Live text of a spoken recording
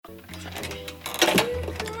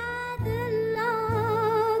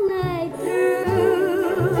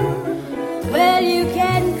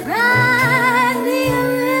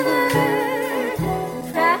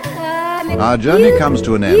Our journey comes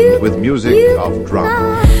to an end with music of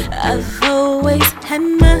drama. I've always had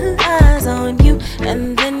my eyes on you,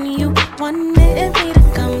 and then you wanted me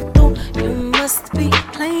to come through. You must be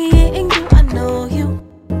playing you, I know you.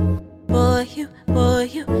 Boy, you. I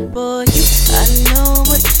know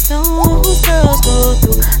what those girls go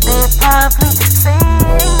through. They probably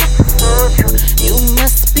saying it's so true. You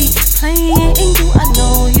must be playing you, I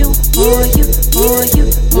know you. Boy, you.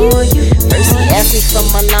 First he asked me for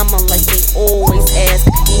my llama like they always ask.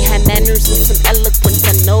 He had manners and some eloquence,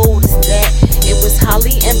 I noticed that. It was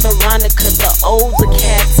Holly and Veronica, the older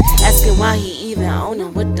cats, asking why he even owned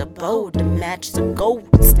him with the bow to match the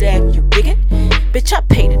golden stack. You diggin'? Bitch, I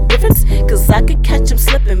pay the difference, cause I could catch him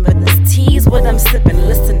slipping, but this tea's what I'm sipping.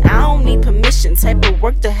 Listen, I don't need permission, type of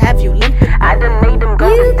work to have you limping. I done made him go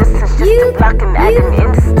the distance just to block him at an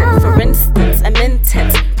instant. For instance, I'm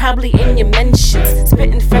intense, probably in your mentions,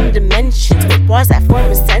 spitting from dimensions with bars that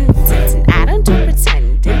form a sentence. And I don't do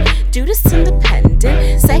pretending, do this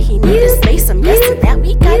independent. Say he need a space, I'm guessing that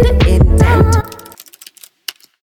we got it in down.